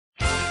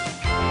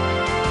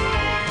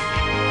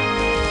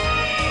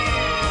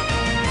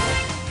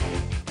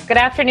Good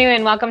afternoon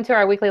and welcome to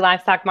our weekly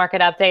livestock market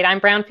update. I'm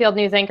Brownfield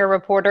News anchor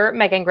reporter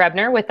Meghan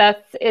Grebner. With us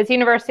is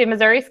University of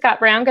Missouri Scott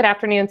Brown. Good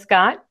afternoon,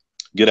 Scott.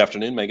 Good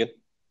afternoon, Meghan.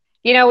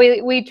 You know,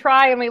 we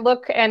try and we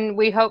look and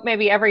we hope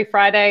maybe every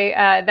Friday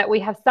that we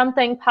have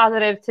something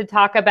positive to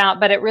talk about,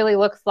 but it really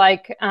looks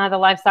like the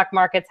livestock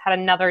markets had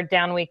another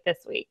down week this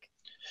week.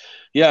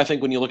 Yeah, I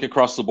think when you look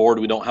across the board,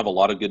 we don't have a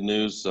lot of good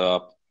news.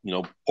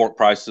 Pork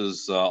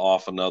prices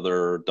off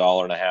another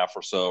 $1.50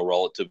 or so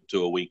relative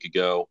to a week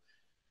ago.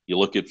 You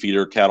look at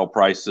feeder cattle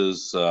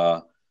prices,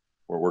 where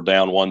we're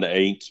down 1 to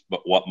 8,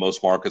 but what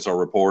most markets are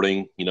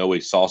reporting, we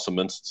saw some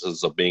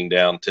instances of being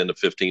down $10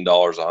 to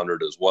 $15 a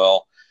hundred as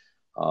well.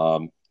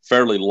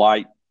 Fairly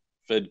light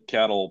fed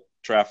cattle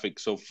traffic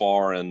so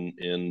far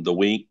in the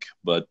week,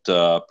 but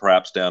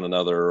perhaps down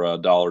another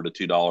 $1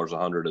 to $2 a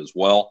hundred as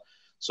well.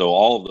 So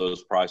all of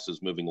those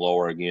prices moving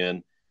lower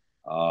again.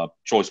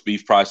 Choice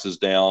beef prices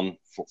down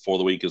for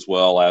the week as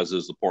well, as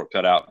is the pork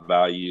cutout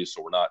value.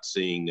 So we're not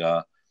seeing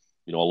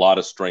a lot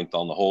of strength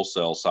on the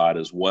wholesale side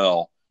as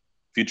well.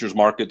 Futures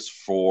markets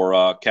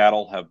for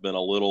cattle have been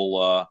a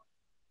little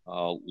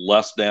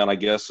less down, I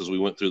guess, as we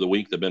went through the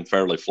week. They've been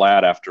fairly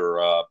flat after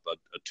a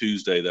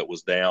Tuesday that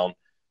was down,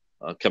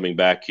 coming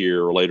back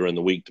here later in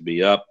the week to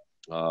be up.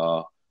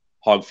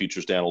 Hog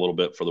futures down a little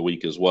bit for the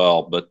week as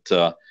well. But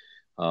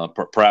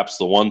perhaps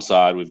the one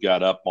side we've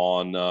got up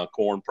on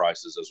corn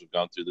prices as we've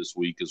gone through this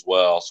week as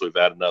well. So we've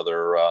had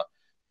another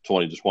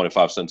 20 to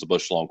 25 cents a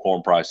bushel on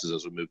corn prices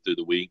as we move through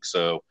the week.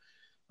 So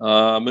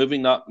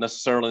moving not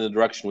necessarily in the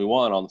direction we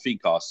want on the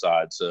feed cost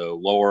side. So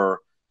lower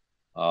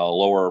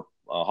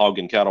hog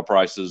and cattle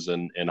prices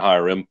and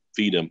higher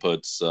feed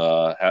inputs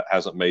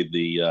hasn't made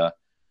the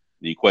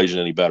equation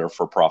any better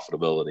for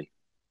profitability.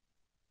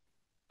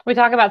 We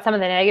talk about some of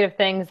the negative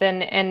things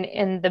and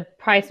the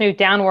price moved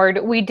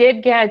downward. We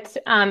did get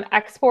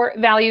export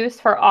values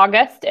for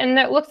August, and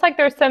it looks like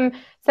there's some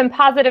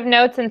positive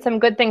notes and some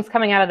good things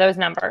coming out of those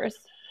numbers.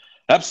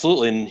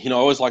 Absolutely. And, I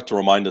always like to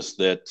remind us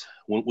that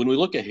when we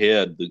look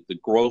ahead, the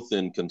growth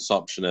in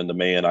consumption and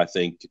demand, I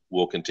think,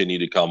 will continue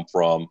to come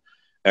from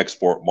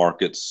export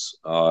markets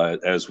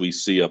as we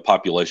see a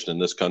population in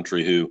this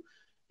country who,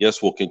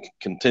 yes, will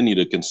continue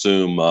to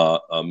consume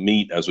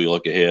meat as we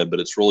look ahead,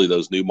 but it's really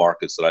those new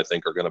markets that I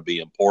think are going to be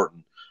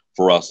important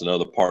for us in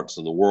other parts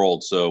of the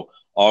world. So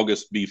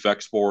August beef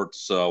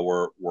exports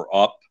were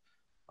up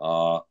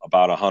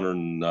about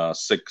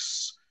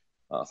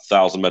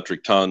 106,000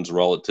 metric tons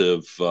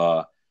relative,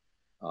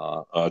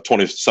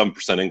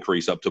 27%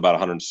 increase up to about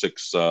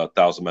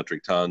 106,000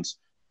 metric tons.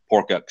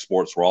 Pork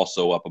exports were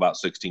also up about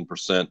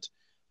 16%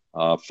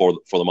 for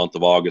the month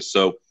of August,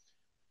 so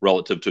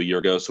relative to a year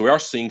ago. So we are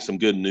seeing some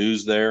good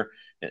news there.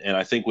 And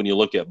I think when you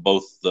look at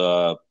both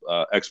the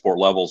export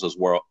levels as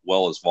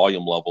well as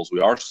volume levels, we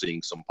are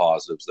seeing some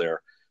positives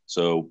there.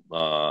 So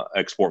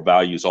export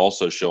values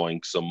also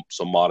showing some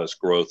modest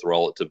growth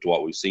relative to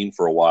what we've seen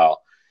for a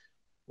while.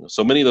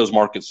 So many of those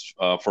markets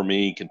for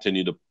me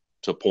continue to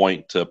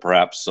point to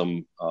perhaps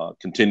some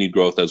continued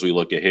growth as we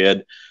look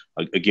ahead.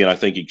 Again, I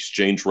think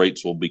exchange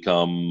rates will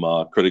become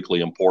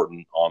critically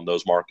important on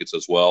those markets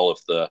as well.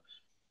 If the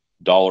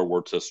dollar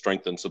were to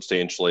strengthen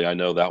substantially, I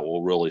know that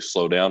will really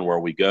slow down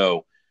where we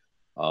go.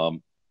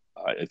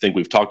 I think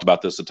we've talked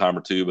about this a time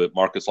or two, but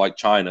markets like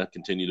China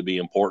continue to be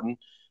important.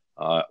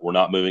 We're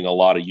not moving a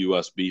lot of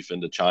U.S. beef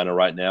into China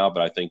right now,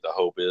 but I think the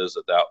hope is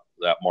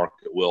that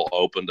market will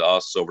open to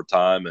us over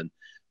time. And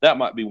that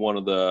might be one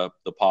of the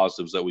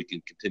positives that we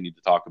can continue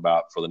to talk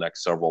about for the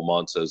next several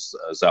months as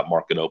that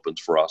market opens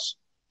for us.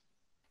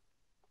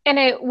 And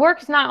it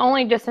works not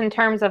only just in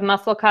terms of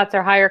muscle cuts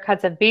or higher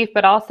cuts of beef,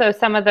 but also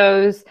some of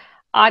those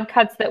odd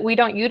cuts that we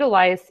don't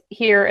utilize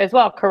here as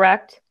well,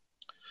 correct?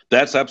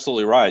 That's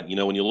absolutely right.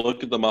 When you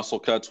look at the muscle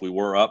cuts, we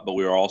were up, but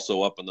we are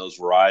also up in those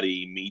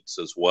variety meats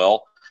as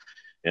well.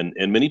 And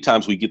many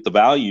times we get the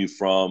value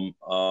from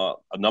a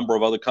number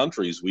of other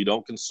countries. We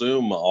don't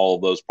consume all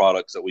of those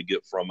products that we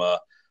get from a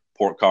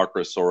pork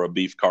carcass or a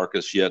beef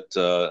carcass, yet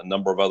a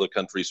number of other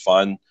countries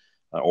find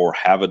or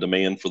have a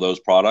demand for those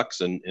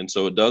products. And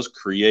so it does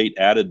create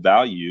added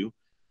value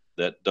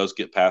that does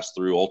get passed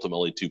through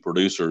ultimately to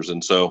producers.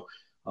 And so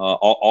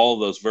all of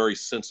those very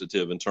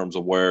sensitive in terms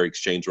of where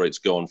exchange rates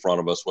go in front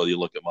of us, whether you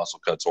look at muscle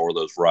cuts or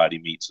those variety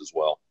meats as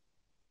well.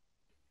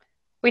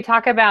 We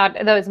talk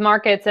about those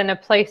markets and a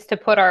place to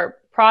put our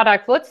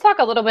product. Let's talk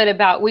a little bit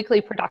about weekly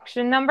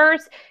production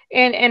numbers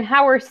and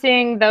how we're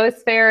seeing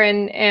those fare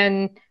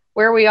and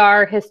where we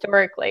are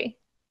historically.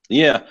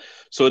 Yeah,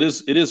 so it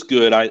is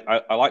good.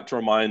 I like to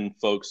remind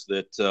folks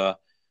that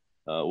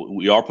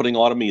we are putting a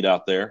lot of meat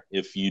out there.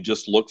 If you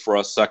just look for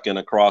a second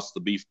across the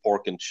beef,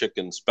 pork, and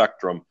chicken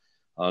spectrum,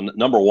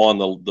 number one,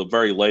 the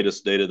very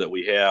latest data that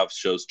we have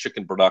shows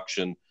chicken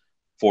production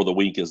for the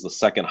week is the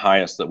second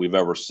highest that we've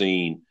ever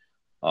seen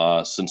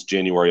since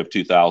January of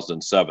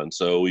 2007.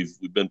 So we've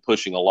been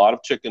pushing a lot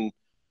of chicken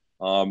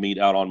meat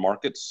out on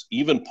markets.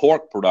 Even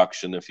pork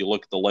production, if you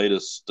look at the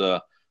latest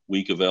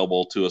week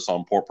available to us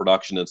on pork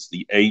production, it's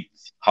the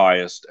 8th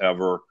highest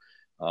ever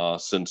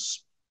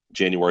since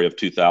January of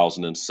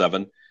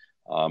 2007.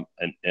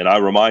 And I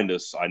remind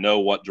us, I know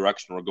what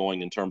direction we're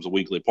going in terms of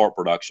weekly pork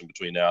production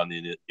between now and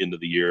the end of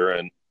the year.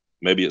 And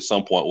maybe at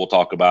some point we'll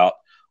talk about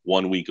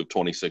 1 week of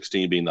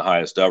 2016 being the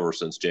highest ever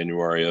since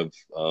January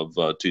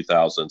of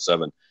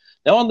 2007.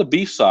 Now, on the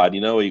beef side,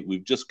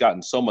 we've just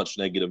gotten so much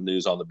negative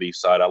news on the beef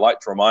side. I like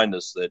to remind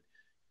us that,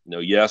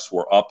 yes,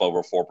 we're up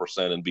over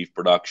 4% in beef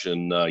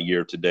production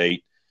year to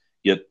date.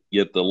 Yet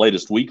the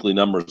latest weekly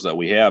numbers that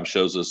we have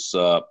shows us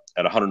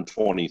at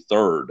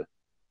 123rd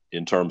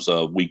in terms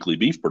of weekly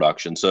beef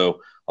production.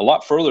 So a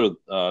lot further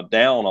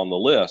down on the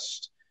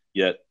list,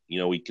 yet,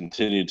 we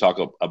continue to talk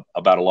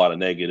about a lot of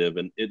negative.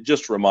 And it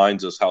just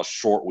reminds us how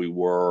short we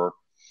were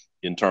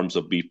in terms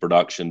of beef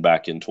production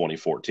back in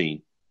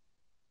 2014.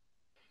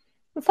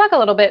 Let's talk a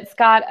little bit,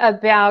 Scott,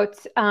 about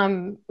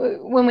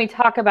when we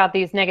talk about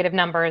these negative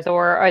numbers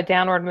or a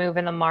downward move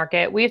in the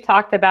market. We've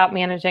talked about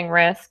managing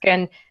risk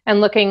and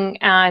looking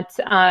at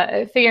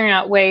figuring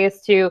out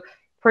ways to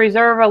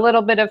preserve a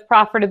little bit of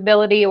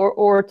profitability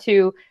or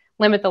to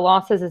limit the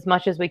losses as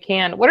much as we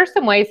can. What are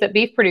some ways that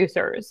beef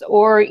producers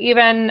or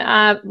even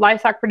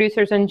livestock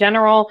producers in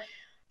general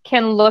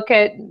can look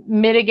at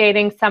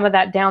mitigating some of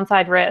that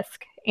downside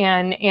risk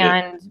and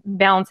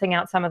balancing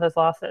out some of those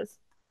losses?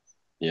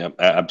 Yeah,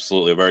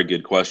 absolutely. A very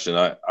good question.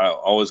 I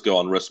always go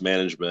on risk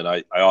management.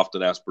 I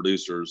often ask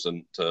producers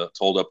to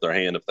hold up their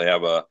hand if they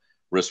have a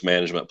risk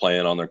management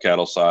plan on their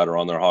cattle side or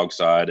on their hog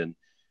side.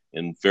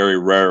 And very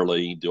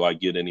rarely do I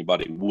get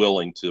anybody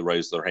willing to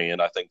raise their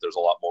hand. I think there's a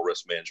lot more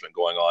risk management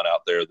going on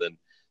out there than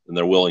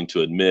they're willing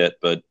to admit.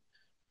 But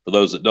for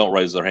those that don't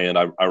raise their hand,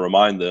 I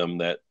remind them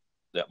that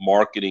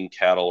marketing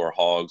cattle or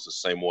hogs the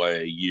same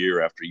way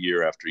year after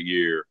year after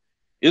year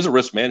is a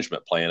risk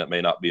management plan. It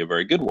may not be a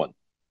very good one.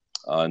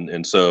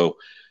 And so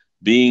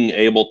being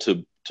able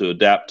to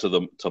adapt to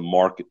the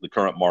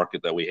current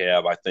market that we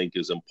have, I think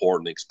is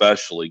important,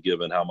 especially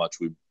given how much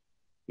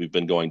we've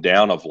been going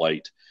down of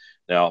late.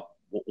 Now,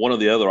 one of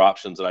the other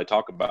options that I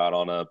talk about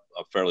on a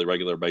fairly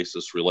regular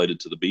basis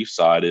related to the beef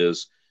side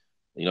is,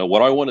 what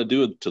do I want to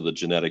do to the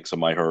genetics of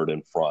my herd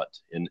in front?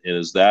 And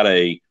is that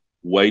a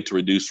way to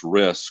reduce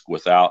risk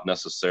without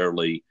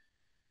necessarily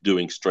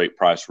doing straight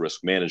price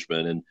risk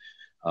management?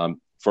 And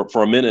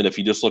for a minute, if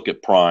you just look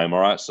at prime,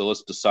 all right, so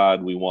let's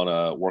decide we want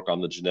to work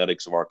on the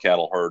genetics of our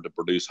cattle herd to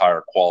produce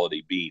higher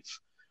quality beef.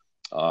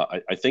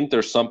 I think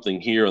there's something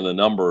here in the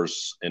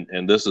numbers,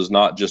 and this is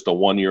not just a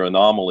one-year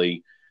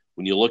anomaly.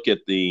 When you look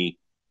at the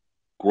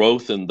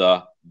growth in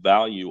the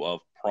value of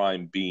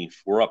prime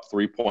beef, we're up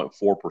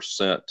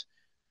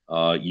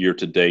 3.4% year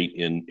to date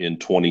in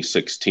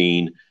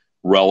 2016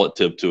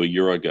 relative to a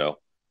year ago.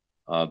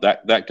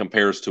 That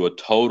compares to a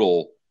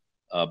total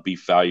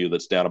beef value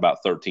that's down about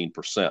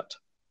 13%.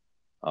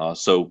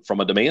 So from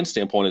a demand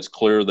standpoint, it's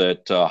clear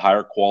that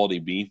higher quality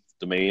beef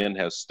demand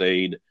has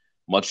stayed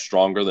much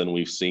stronger than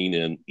we've seen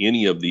in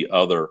any of the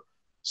other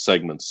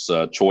segments.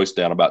 Choice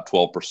down about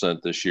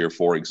 12% this year,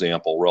 for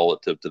example,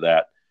 relative to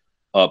that,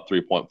 up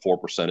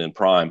 3.4% in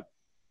prime.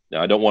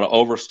 Now, I don't want to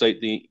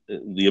overstate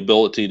the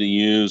ability to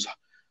use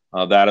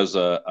that as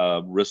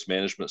a risk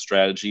management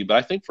strategy, but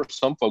I think for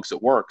some folks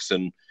it works.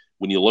 And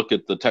when you look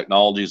at the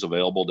technologies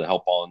available to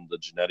help on the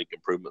genetic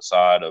improvement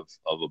side of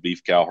a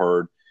beef cow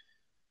herd,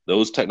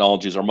 those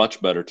technologies are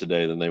much better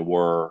today than they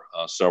were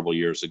several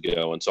years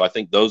ago. And so I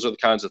think those are the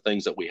kinds of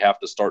things that we have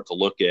to start to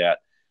look at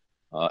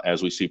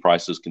as we see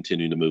prices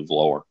continue to move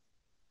lower.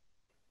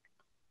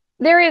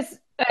 There is,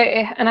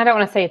 and I don't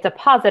want to say it's a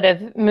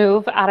positive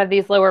move out of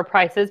these lower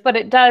prices, but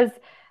it does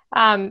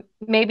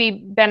maybe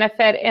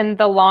benefit in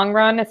the long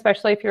run,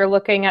 especially if you're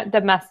looking at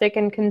domestic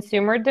and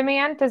consumer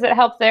demand. Does it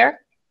help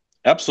there?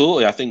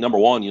 Absolutely. I think number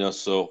one,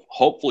 so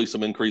hopefully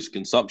some increased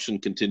consumption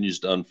continues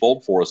to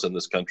unfold for us in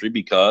this country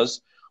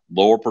because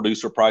lower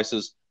producer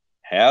prices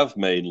have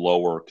made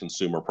lower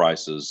consumer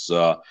prices.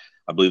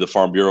 I believe the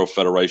Farm Bureau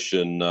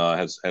Federation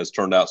has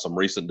turned out some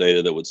recent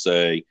data that would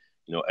say,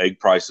 egg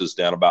prices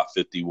down about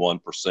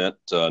 51%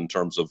 in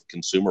terms of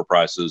consumer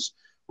prices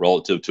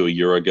relative to a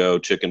year ago.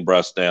 Chicken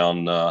breast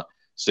down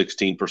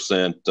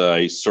 16%,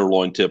 a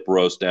sirloin tip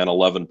roast down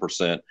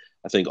 11%.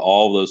 I think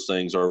all of those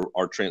things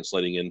are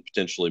translating in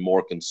potentially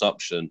more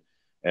consumption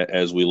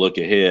as we look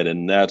ahead.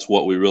 And that's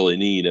what we really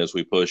need as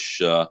we push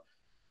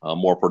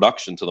more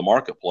production to the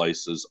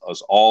marketplace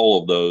as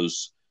all of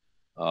those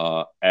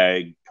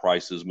ag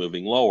prices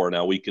moving lower.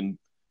 Now we can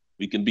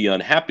be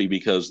unhappy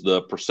because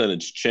the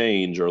percentage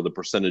change or the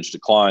percentage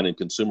decline in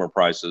consumer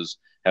prices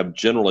have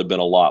generally been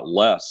a lot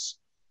less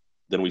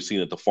than we've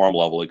seen at the farm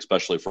level,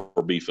 especially for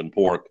beef and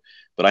pork.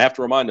 But I have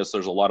to remind us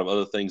there's a lot of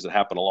other things that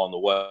happen along the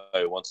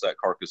way once that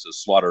carcass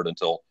is slaughtered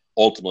until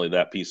ultimately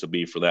that piece of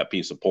beef or that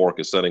piece of pork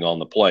is sitting on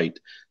the plate.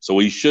 So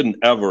we shouldn't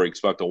ever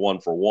expect a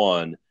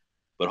one-for-one,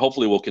 but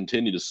hopefully we'll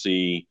continue to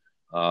see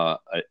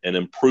an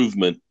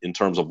improvement in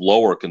terms of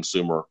lower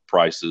consumer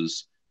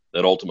prices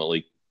that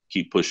ultimately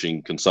keep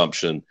pushing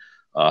consumption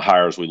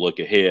higher as we look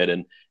ahead.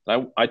 And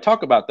I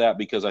talk about that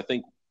because I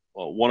think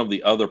one of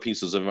the other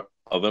pieces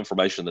of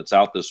information that's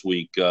out this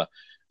week,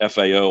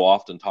 FAO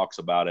often talks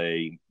about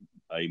a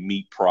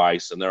meat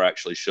price, and they're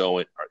actually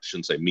showing, or I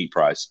shouldn't say meat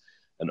price,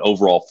 an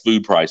overall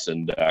food price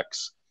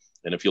index.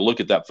 And if you look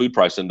at that food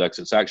price index,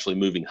 it's actually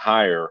moving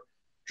higher,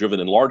 driven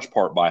in large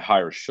part by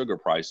higher sugar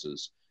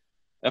prices.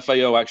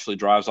 FAO actually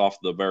drives off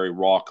the very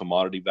raw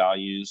commodity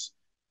values.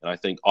 And I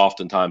think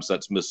oftentimes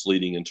that's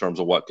misleading in terms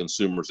of what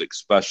consumers,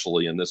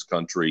 especially in this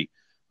country,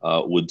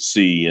 would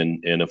see.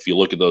 And if you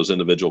look at those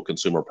individual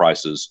consumer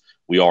prices,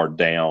 we are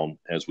down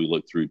as we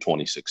look through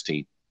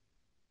 2016.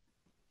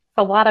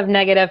 A lot of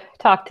negative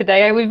talk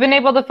today. We've been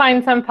able to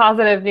find some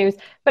positive news,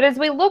 but as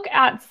we look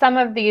at some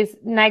of these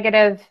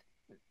negative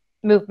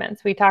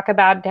movements, we talk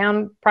about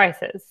down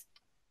prices,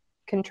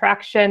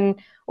 contraction,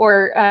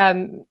 or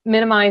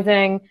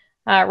minimizing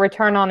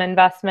return on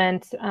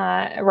investment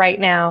right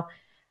now.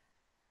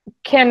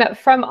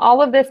 From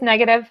all of this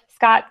negative,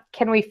 Scott,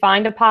 can we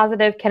find a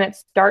positive? Can it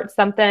start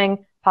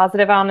something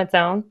positive on its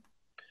own?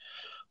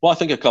 Well, I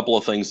think a couple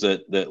of things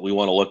that we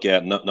want to look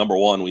at. Number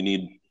one, we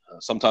need,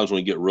 sometimes when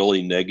we get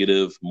really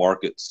negative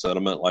market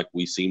sentiment like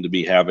we seem to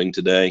be having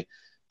today,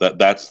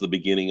 that's the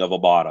beginning of a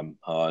bottom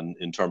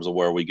in terms of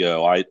where we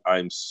go.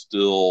 I'm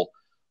still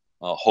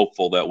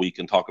hopeful that we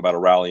can talk about a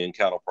rally in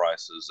cattle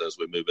prices as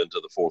we move into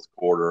the fourth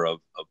quarter of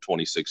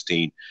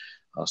 2016.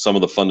 Some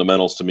of the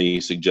fundamentals to me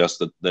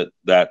suggest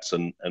that's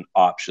an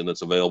option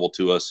that's available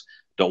to us.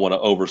 Don't want to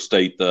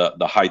overstate the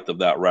height of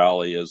that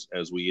rally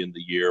as we end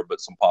the year,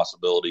 but some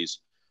possibilities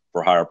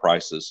for higher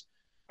prices.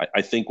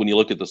 I think when you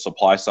look at the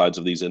supply sides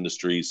of these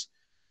industries,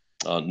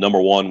 number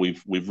one,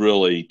 we've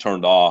really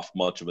turned off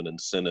much of an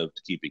incentive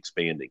to keep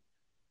expanding.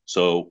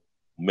 So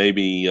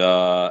maybe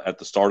at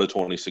the start of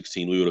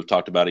 2016, we would have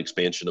talked about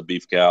expansion of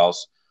beef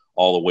cows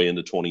all the way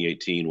into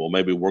 2018. Well,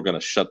 maybe we're going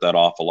to shut that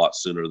off a lot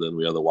sooner than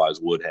we otherwise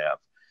would have.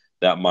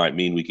 That might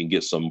mean we can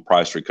get some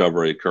price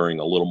recovery occurring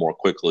a little more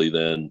quickly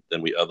than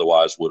we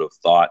otherwise would have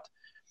thought.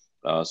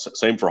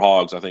 Same for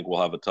hogs. I think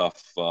we'll have a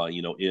tough,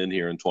 in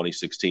here in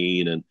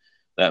 2016, and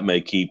that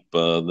may keep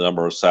the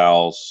number of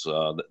sows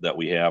that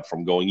we have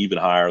from going even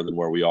higher than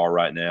where we are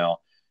right now,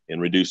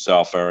 and reduce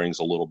sow fairings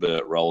a little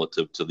bit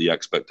relative to the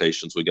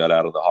expectations we got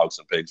out of the hogs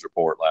and pigs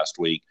report last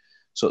week.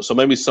 So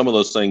maybe some of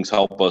those things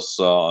help us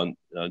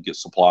get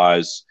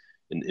supplies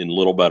in a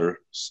little better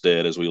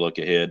stead as we look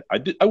ahead.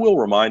 I will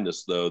remind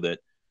us, though, that,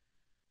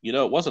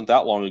 it wasn't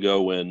that long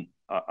ago when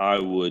I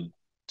would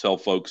tell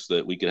folks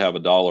that we could have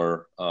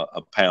 $1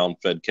 a pound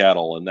fed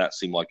cattle, and that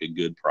seemed like a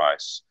good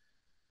price.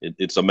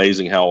 It's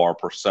amazing how our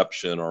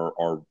perception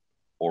or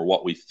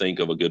what we think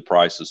of a good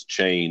price has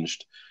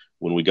changed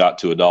when we got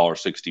to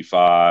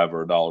 $1.65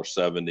 or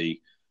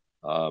 $1.70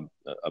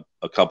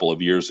 a couple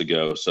of years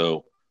ago.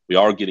 So we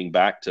are getting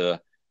back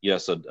to,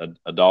 yes, a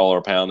dollar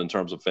a pound in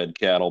terms of fed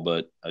cattle,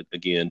 but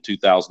again,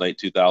 2008,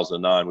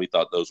 2009, we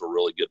thought those were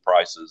really good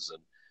prices,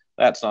 and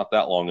that's not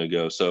that long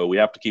ago. So we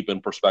have to keep in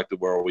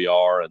perspective where we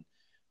are, and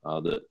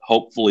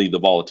hopefully the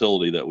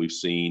volatility that we've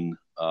seen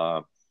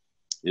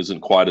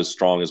isn't quite as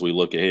strong as we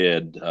look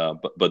ahead.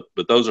 But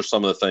those are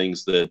some of the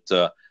things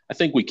that I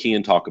think we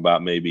can talk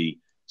about, maybe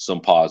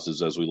some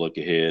pauses as we look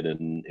ahead,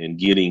 and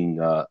getting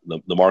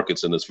the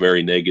markets in this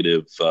very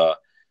negative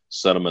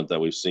sentiment that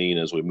we've seen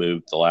as we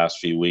moved the last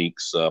few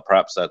weeks.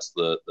 Perhaps that's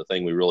the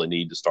thing we really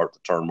need to start to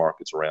turn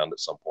markets around at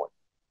some point.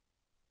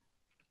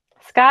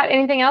 Scott,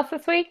 anything else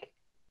this week?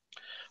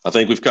 I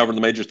think we've covered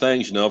the major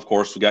things. Of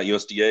course, we got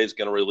USDA is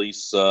going to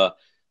release the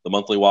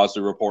monthly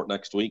WASDE report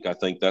next week. I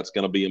think that's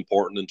going to be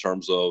important in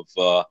terms of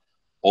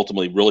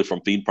ultimately really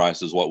from feed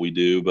prices what we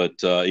do, but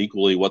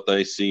equally what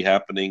they see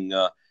happening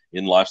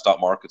in livestock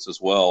markets as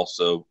well.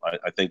 So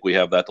I think we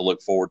have that to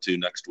look forward to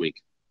next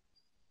week.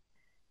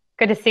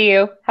 Good to see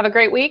you. Have a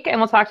great week, and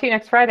we'll talk to you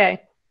next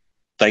Friday.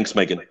 Thanks,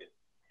 Meghan.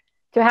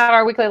 To have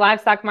our weekly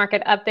livestock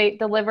market update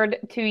delivered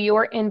to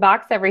your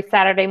inbox every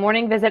Saturday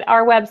morning, visit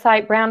our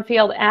website,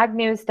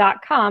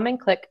 brownfieldagnews.com, and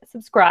click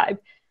subscribe.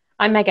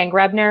 I'm Meghan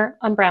Grebner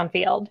on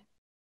Brownfield.